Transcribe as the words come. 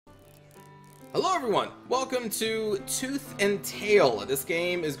Hello everyone! Welcome to Tooth and Tail. This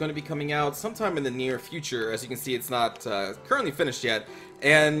game is going to be coming out sometime in the near future. As you can see, it's not currently finished yet.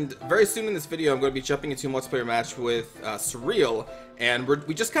 And very soon in this video, I'm going to be jumping into a multiplayer match with Surreal. And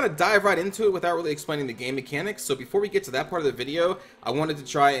we just kind of dive right into it without really explaining the game mechanics. So before we get to that part of the video, I wanted to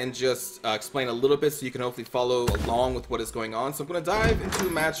try and just explain a little bit so you can hopefully follow along with what is going on. So I'm going to dive into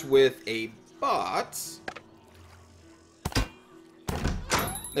a match with a bot.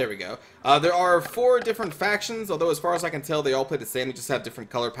 There we go. There are 4 different factions, although as far as I can tell, they all play the same. They just have different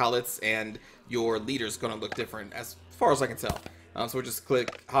color palettes, and your leader's going to look different as far as I can tell. So we'll just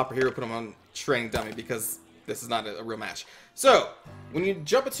click Hopper here, put him on Training Dummy, because this is not a real match. So, when you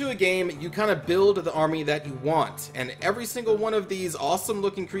jump into a game, you kind of build the army that you want. And every single one of these awesome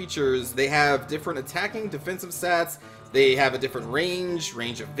looking creatures, they have different attacking, defensive stats. They have a different range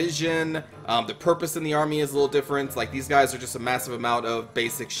of vision. The purpose in the army is a little different. Like, these guys are just a massive amount of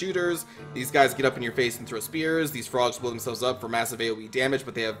basic shooters. These guys get up in your face and throw spears. These frogs blow themselves up for massive AoE damage,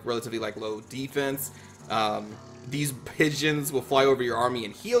 but they have relatively like low defense. These pigeons will fly over your army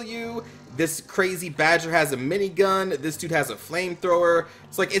and heal you. This crazy badger has a minigun. This dude has a flamethrower.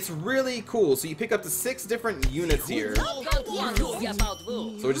 It's like, it's really cool. So you pick up the 6 different units here. So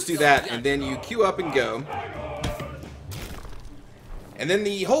we'll just do that, and then you queue up and go. And then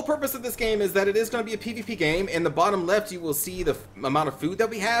the whole purpose of this game is that it is going to be a PvP game. In the bottom left, you will see the amount of food that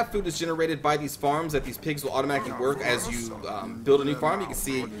we have. Food is generated by these farms that these pigs will automatically work as you build a new farm. You can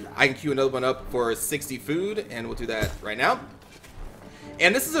see I can queue another one up for 60 food, and we'll do that right now.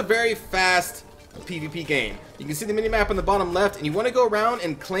 And this is a very fast PvP game. You can see the minimap on the bottom left, and you want to go around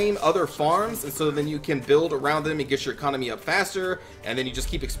and claim other farms, and so then you can build around them and get your economy up faster, and then you just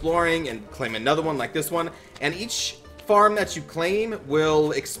keep exploring and claim another one like this one. And each farm that you claim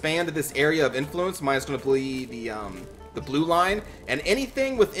will expand this area of influence. Mine is going to be the blue line, and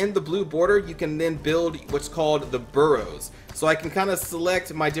anything within the blue border you can then build what's called the burrows. So I can kind of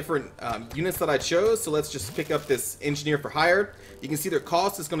select my different units that I chose. So let's just pick up this engineer for hire. You can see their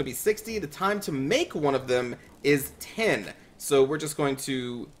cost is going to be 60. The time to make one of them is 10. So we're just going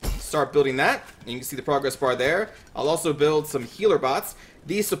to start building that, and you can see the progress bar there. I'll also build some healer bots.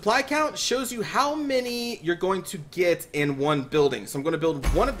 The supply count shows you how many you're going to get in one building. So I'm going to build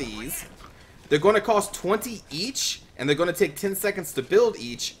one of these. They're going to cost 20 each, and they're going to take 10 seconds to build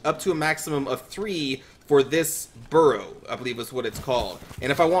each, up to a maximum of 3 for this burrow, I believe is what it's called.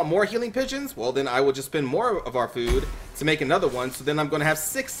 And if I want more healing pigeons, well, then I will just spend more of our food to make another one. So then I'm going to have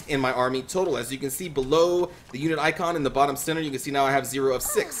 6 in my army total. As you can see below the unit icon in the bottom center, you can see now I have 0 of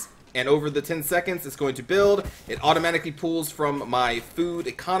 6. And over the 10 seconds it's going to build. It automatically pulls from my food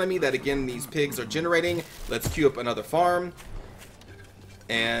economy that, again, these pigs are generating. Let's queue up another farm.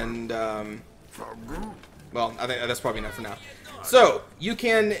 And, well, I think that's probably enough for now. So, you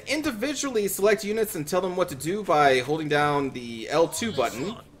can individually select units and tell them what to do by holding down the L2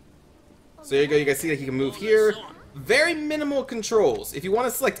 button. So there you go, you guys see that you can move here. Very minimal controls. If you want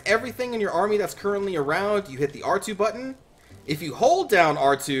to select everything in your army that's currently around, you hit the R2 button. If you hold down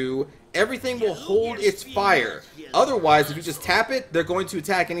R2, everything will hold its fire. Otherwise, if you just tap it, they're going to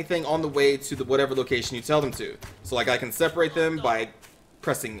attack anything on the way to the whatever location you tell them to. So like I can separate them by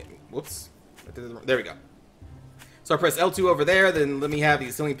pressing, whoops, there we go. So I press L2 over there, then let me have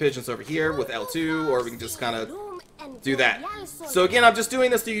these healing pigeons over here with L2, or we can just kind of do that. So again, I'm just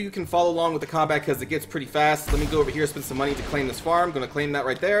doing this so you can follow along with the combat because it gets pretty fast. Let me go over here, spend some money to claim this farm. I'm going to claim that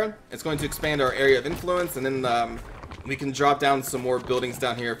right there. It's going to expand our area of influence, and then we can drop down some more buildings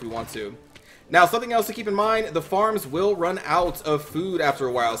down here if we want to. Now, something else to keep in mind, the farms will run out of food after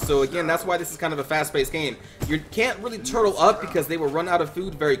a while. So again, that's why this is kind of a fast-paced game. You can't really turtle up because they will run out of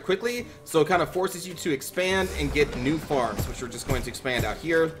food very quickly. So it kind of forces you to expand and get new farms, which we're just going to expand out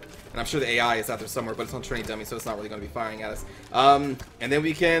here. And I'm sure the AI is out there somewhere, but it's on Training Dummy, so it's not really going to be firing at us. And then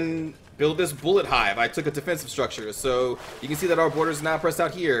we can build this bullet hive. I took a defensive structure, so you can see that our border is now pressed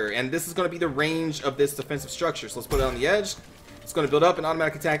out here. And this is going to be the range of this defensive structure. So let's put it on the edge. It's going to build up and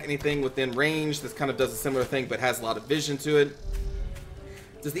automatically attack anything within range. This kind of does a similar thing, but has a lot of vision to it.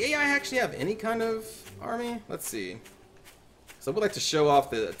 Does the AI actually have any kind of army? Let's see. So I would like to show off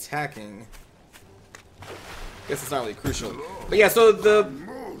the attacking. I guess it's not really crucial. But yeah, so the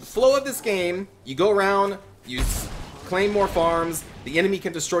flow of this game, you go around, you claim more farms, the enemy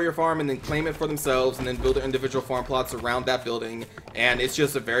can destroy your farm and then claim it for themselves, and then build their individual farm plots around that building. And it's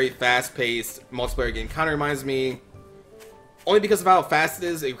just a very fast-paced multiplayer game. Kind of reminds me, only because of how fast it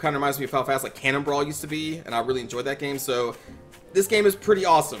is, it kind of reminds me of how fast like Cannon Brawl used to be, and I really enjoyed that game. So this game is pretty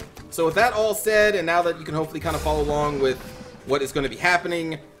awesome. So with that all said, and now that you can hopefully kind of follow along with what is going to be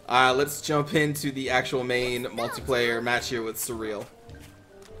happening, let's jump into the actual main multiplayer match here with Surreal.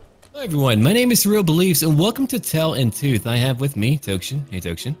 Hello everyone, my name is Surreal Beliefs and welcome to Tell and Tooth. I have with me Tokshen. Hey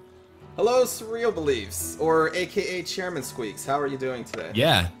Tokshen. Hello, Surreal Beliefs, or aka Chairman Squeaks. How are you doing today?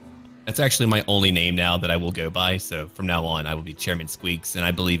 Yeah, that's actually my only name now that I will go by, so from now on I will be Chairman Squeaks and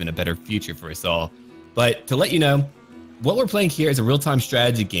I believe in a better future for us all. But to let you know, what we're playing here is a real-time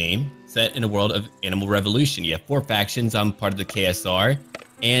strategy game set in a world of Animal Revolution. You have 4 factions, I'm part of the KSR,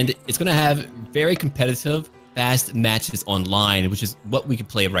 and it's going to have very competitive fast matches online, which is what we can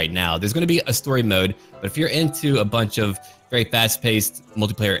play right now. There's going to be a story mode, but if you're into a bunch of very fast-paced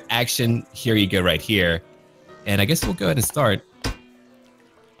multiplayer action, here you go right here. And I guess we'll go ahead and start. All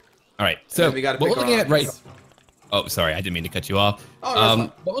right, so what we're looking at right... Oh, sorry, I didn't mean to cut you off. Oh,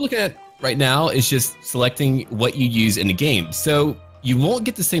 what we're looking at right now is just selecting what you use in the game. So you won't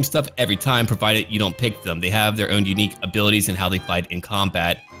get the same stuff every time, provided you don't pick them. They have their own unique abilities and how they fight in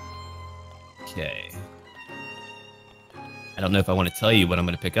combat. Okay. I don't know if I want to tell you what I'm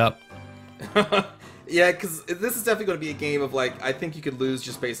going to pick up. Yeah, because this is definitely going to be a game of, like, I think you could lose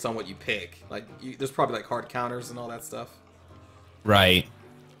just based on what you pick. Like, there's probably, like, hard counters and all that stuff. Right.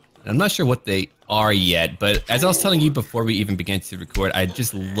 I'm not sure what they are yet, but as I was telling you before we even began to record, I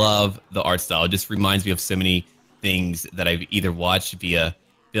just love the art style. It just reminds me of so many things that I've either watched via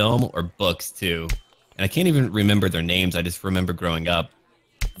film or books, too. And I can't even remember their names. I just remember growing up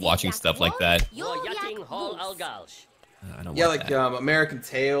watching stuff like that. I don't like American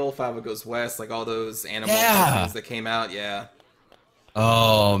Tail, Five Goes West, like all those animal things that came out, yeah.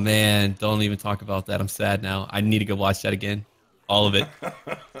 Oh man, don't even talk about that. I'm sad now. I need to go watch that again. All of it.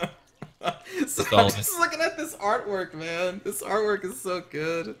 So I'm just looking at this artwork, man. This artwork is so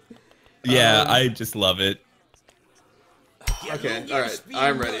good. Yeah, I just love it. Okay, alright.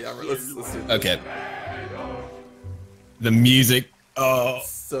 I'm ready. Let's do this. Okay. The music. Oh,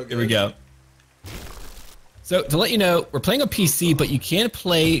 so good. Here we go. So to let you know, we're playing on PC, but you can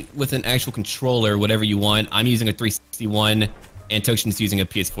play with an actual controller, whatever you want. I'm using a 361, and Tokshen's using a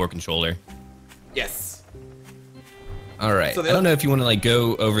PS4 controller. Yes. All right. So I don't know if you want to like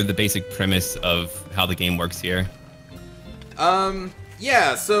go over the basic premise of how the game works here.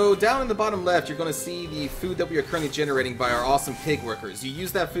 Yeah. So down in the bottom left, you're going to see the food that we are currently generating by our awesome pig workers. You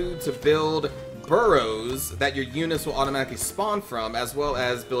use that food to build burrows that your units will automatically spawn from, as well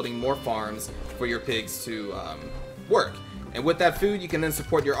as building more farms for your pigs to work. And with that food, you can then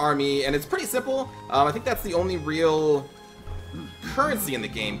support your army, and it's pretty simple. I think that's the only real currency in the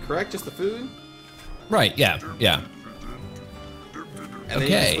game, correct? Just the food? Right, yeah, yeah. And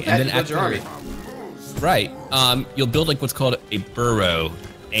okay, and then after your army. Right, you'll build like what's called a burrow,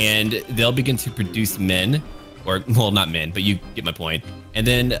 and they'll begin to produce men, or, well, not men, but you get my point. And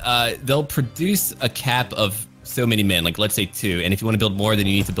then they'll produce a cap of so many men, like let's say 2. And if you want to build more, then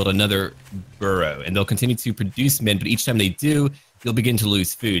you need to build another burrow. And they'll continue to produce men, but each time they do, you'll begin to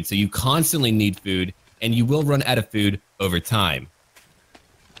lose food. So you constantly need food, and you will run out of food over time.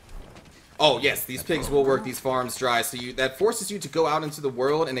 Oh, yes, these pigs will work these farms dry. So that forces you to go out into the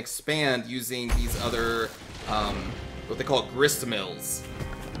world and expand using these other, what they call grist mills.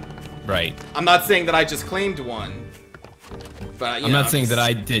 Right. I'm not saying that I just claimed one, but I'm not saying that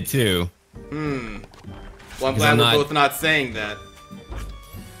I did too. Well, I'm glad we're both not saying that.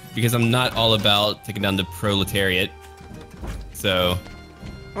 Because I'm not all about taking down the proletariat. So,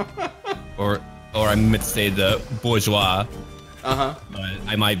 or I meant to say the bourgeois. But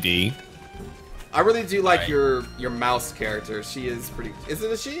I might be. I really do like your mouse character. She is pretty. Is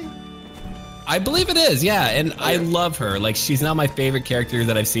it a she? I believe it is, yeah, and I love her. Like, she's now my favorite character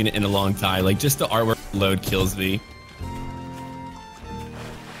that I've seen in a long time. Like, just the artwork load kills me.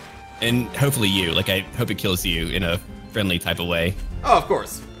 And hopefully you. Like, I hope it kills you in a friendly type of way. Oh, of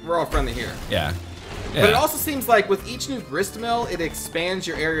course. We're all friendly here. Yeah. But it also seems like with each new grist mill, it expands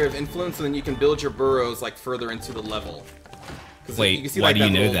your area of influence, and then you can build your burrows, like, further into the level. Wait, you can see, why like, do you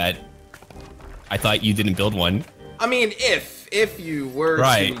know that? I thought you didn't build one. I mean, if you were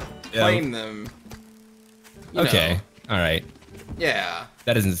to claim them. Okay. All right. Yeah.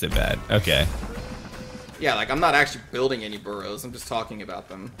 That isn't so bad. Okay. Yeah, like, I'm not actually building any burrows. I'm just talking about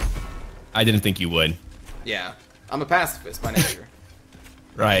them. I didn't think you would. Yeah. I'm a pacifist by nature.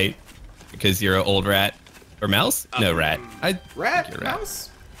 Right. Because you're an old rat. Or mouse? No, rat. Rat? Mouse?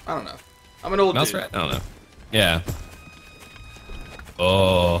 I don't know. I'm an old mouse dude. Rat? I don't know. Yeah.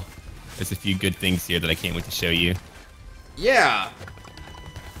 Oh. There's a few good things here that I can't wait to show you. Yeah.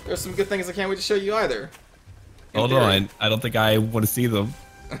 There's some good things I can't wait to show you either. Hold on. I don't think I want to see them.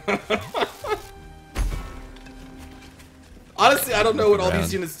 Honestly, I don't know what all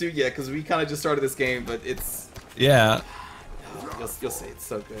these units do yet, because we kind of just started this game, but it's... Yeah. You'll see, it's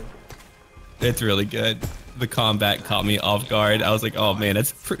so good. It's really good. The combat caught me off guard. I was like, oh man,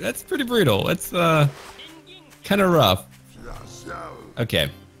 that's pretty brutal. That's kind of rough. Okay.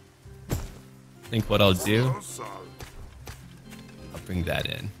 I think what I'll do, I'll bring that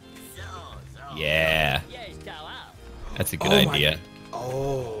in. Yeah. That's a good idea.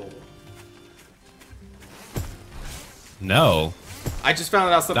 Oh. No. I just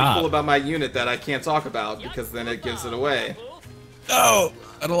found out something cool about my unit that I can't talk about because then it gives it away. No,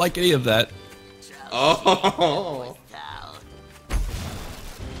 I don't like any of that. Oh.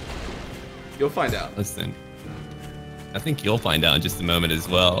 You'll find out. Listen, I think you'll find out in just a moment as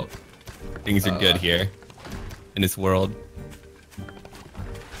well. Things are good here in this world.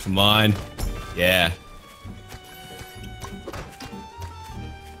 Come on. Yeah.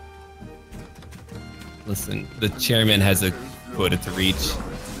 Listen, the chairman has a quota to reach.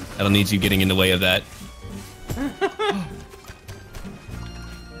 I don't need you getting in the way of that.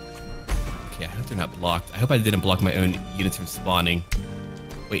 Okay, I hope they're not blocked. I hope I didn't block my own units from spawning.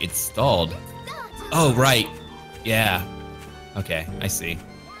 Wait, it's stalled. Oh, right. Yeah. Okay, I see.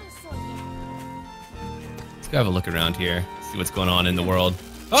 Let's go have a look around here. See what's going on in the world.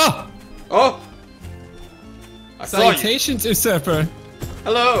 Oh! Oh! I Salutations, usurper.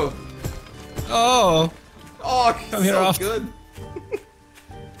 Hello. Oh. Oh, come here so off. good.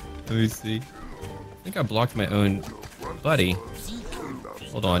 Let me see. I think I blocked my own buddy.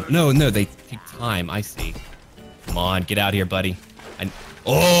 Hold on. No, they take time. I see. Come on, get out here, buddy.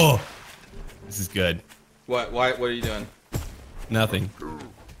 Oh! This is good. What? Why? What are you doing? Nothing.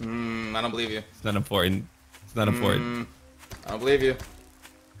 I don't believe you. It's not important. It's not important. I don't believe you.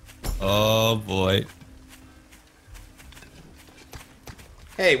 Oh, boy.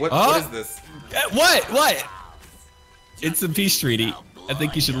 Hey, what is this? What? It's a peace treaty. I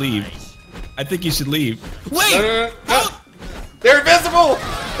think you should leave. I think you should leave. Wait! No. They're invisible!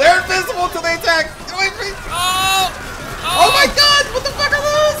 They're invisible until they attack! Wait. Oh my god! What the fuck are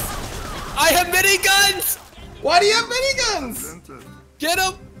those? I have miniguns! Why do you have miniguns? Get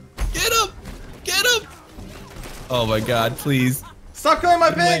him! Get him! Get him! Oh my god, please. Stop killing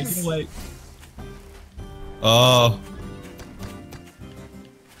my pigs! Get away. Oh.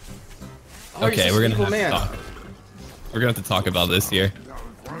 Okay, we're gonna have to talk. We're gonna have to talk about this here.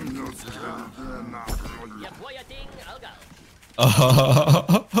 I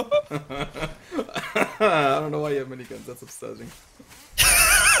don't know why you have miniguns. That's upsetting.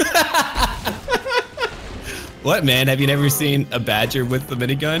 What, man? Have you never seen a badger with the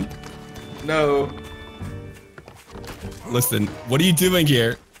minigun? No. Listen, what are you doing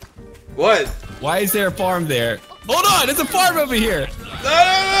here? What? Why is there a farm there? Hold on, there's a farm over here.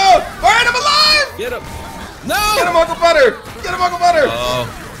 No! Alright, I'm alive! Get him. No! Get him, Uncle Butter! Get him, Uncle Butter! Oh.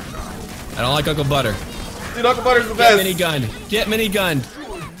 I don't like Uncle Butter. Dude, Uncle Butter's the best. Get minigun. Get minigun.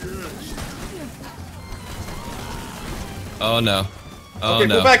 Oh no. Oh okay,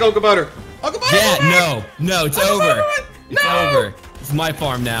 no. go back, Uncle Butter. Uncle Butter! Yeah, no, it's Uncle over. Butter, It's over. It's my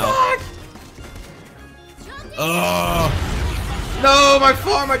farm now. Fuck. Oh. No, my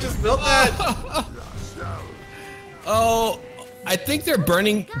farm, I just built that. Oh, I think their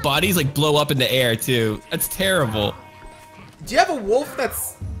burning bodies like blow up in the air too. That's terrible. Do you have a wolf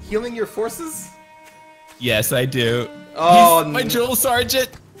that's healing your forces? Yes, I do. Oh, He's my drill sergeant.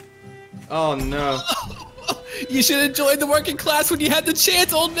 Oh no. You should have joined the working class when you had the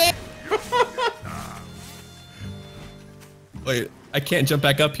chance, old man. Wait, I can't jump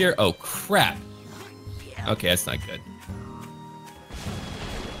back up here? Oh, crap. Okay, that's not good.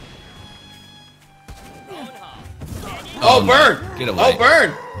 Oh, burn! Get away. Oh,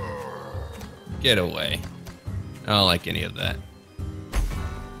 burn! Get away. I don't like any of that.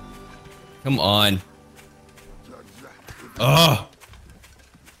 Come on. Oh!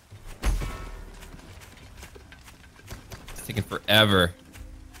 It's taking forever.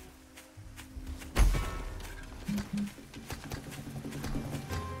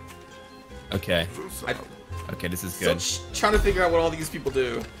 Okay. Okay, this is good. So, trying to figure out what all these people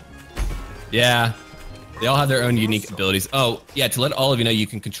do. Yeah. They all have their own unique abilities. Oh, yeah, to let all of you know, you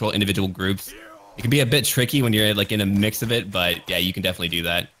can control individual groups. It can be a bit tricky when you're like in a mix of it, but yeah, you can definitely do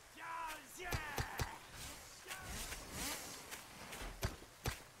that.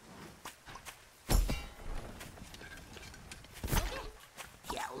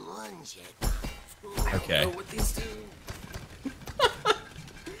 Okay. I don't know what these do.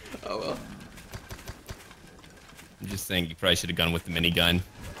 Oh well. I'm just saying you probably should have gone with the minigun.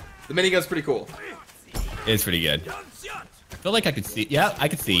 The minigun's pretty cool. It's pretty good. I feel like I could see. Yeah, I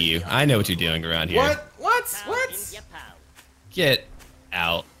could see you. I know what you're doing around here. What? What? Get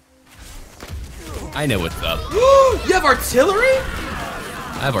out. I know what's up. You have artillery?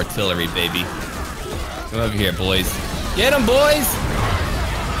 I have artillery, baby. Come over here, boys. Get him, boys!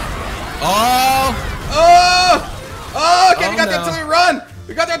 Oh! Oh! Oh! Okay, we got the no. artillery run!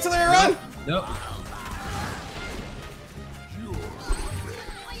 We got the artillery run! Nope.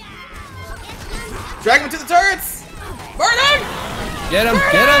 Drag him to the turrets! Burn him! Get him!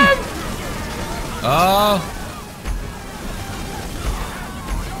 Burn Get him! him! Oh!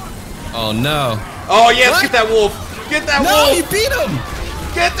 Oh no! Oh yes, What? get that wolf! Get that No, wolf! you beat him!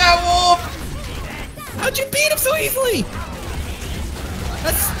 Get that wolf! How'd you beat him so easily?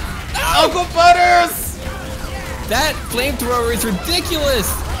 That's Uncle Butters! that flamethrower is ridiculous!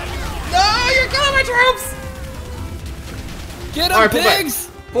 No, you're killing my troops! Get him, Alright, pigs!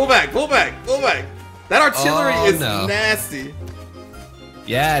 pull back, pull back, pull back. That artillery Oh, is no. nasty.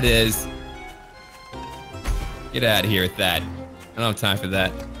 Yeah, it is. Get out of here with that. I don't have time for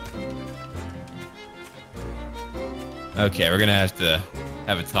that. Okay, we're gonna have to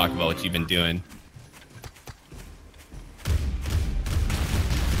have a talk about what you've been doing.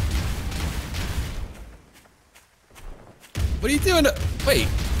 What are you doing? Wait.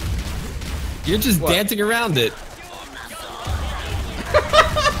 You're just What? dancing around it.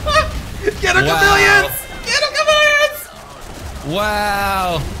 Get him, Wow. chameleons! Get him, chameleons!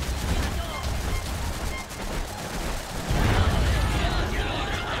 Wow.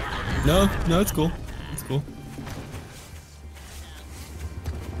 No, it's cool. It's cool.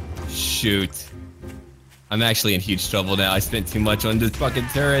 Shoot. I'm actually in huge trouble now. I spent too much on this fucking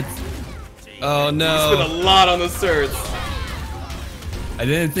turret. Oh You spent no. a lot on those turrets. I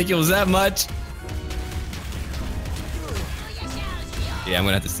didn't think it was that much. Yeah, I'm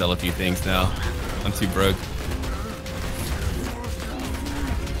gonna have to sell a few things now. I'm too broke.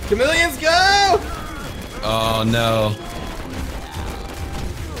 Chameleons, go! Oh no.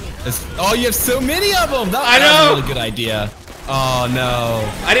 Oh, you have so many of them! I That was know! a really good idea. Oh no.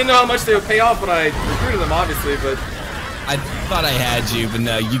 I didn't know how much they would pay off when I recruited them, obviously, but... I thought I had you, but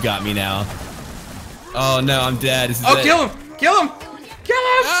no, you got me now. Oh no, I'm dead. This is Oh, it. kill him! Kill him! Kill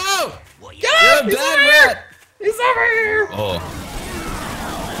him! Oh! Kill You're him! a He's bad over here! rat! He's over here! Oh.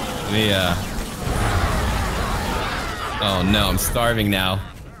 Let me, Oh no, I'm starving now.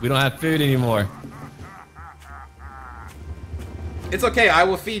 We don't have food anymore. It's okay, I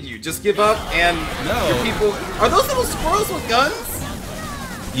will feed you. Just give up and No. your people... Are those little squirrels with guns?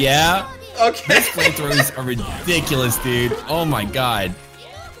 Yeah. Okay. These flamethrowers are ridiculous, dude. Oh my god.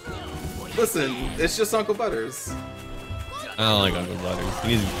 Listen, it's just Uncle Butters. I don't like Uncle Butters.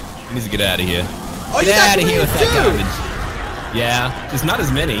 He needs to get out of here. Oh, you Get got out of here with that chameleons, garbage. Yeah, just not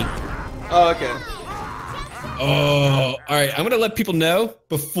as many. Oh, okay. Oh, all right. I'm gonna let people know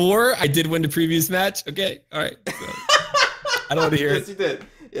before I did win the previous match. Okay, all right. So, I don't want to hear Yes, it. you did.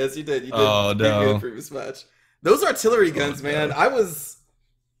 Yes, you did. You did. Oh, beat me in no. the previous match. Those artillery guns, man. I was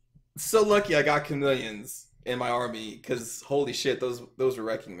so lucky I got chameleons in my army because holy shit, those were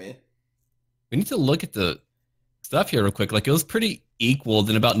wrecking me. We need to look at the stuff here real quick. Like it was pretty equal.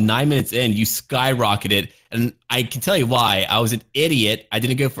 Then about 9 minutes in, you skyrocketed, and I can tell you why. I was an idiot. I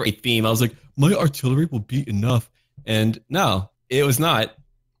didn't go for a theme. I was like, my artillery will be enough, and no, it was not.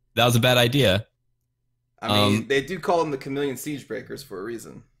 That was a bad idea. I mean, they do call them the chameleon siege breakers for a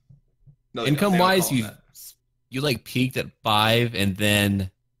reason. No, Income they don't wise, call them you like peaked at 5, and then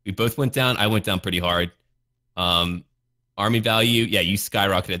we both went down. I went down pretty hard. Army value, yeah, you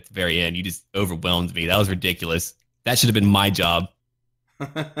skyrocketed at the very end. You just overwhelmed me. That was ridiculous. That should have been my job.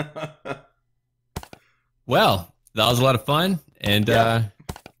 that. Well, that was a lot of fun, and Yeah.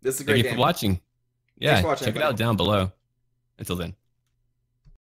 This is a great thank you game. for watching. Yeah, Thanks for watching, check it everybody. out down below. Until then.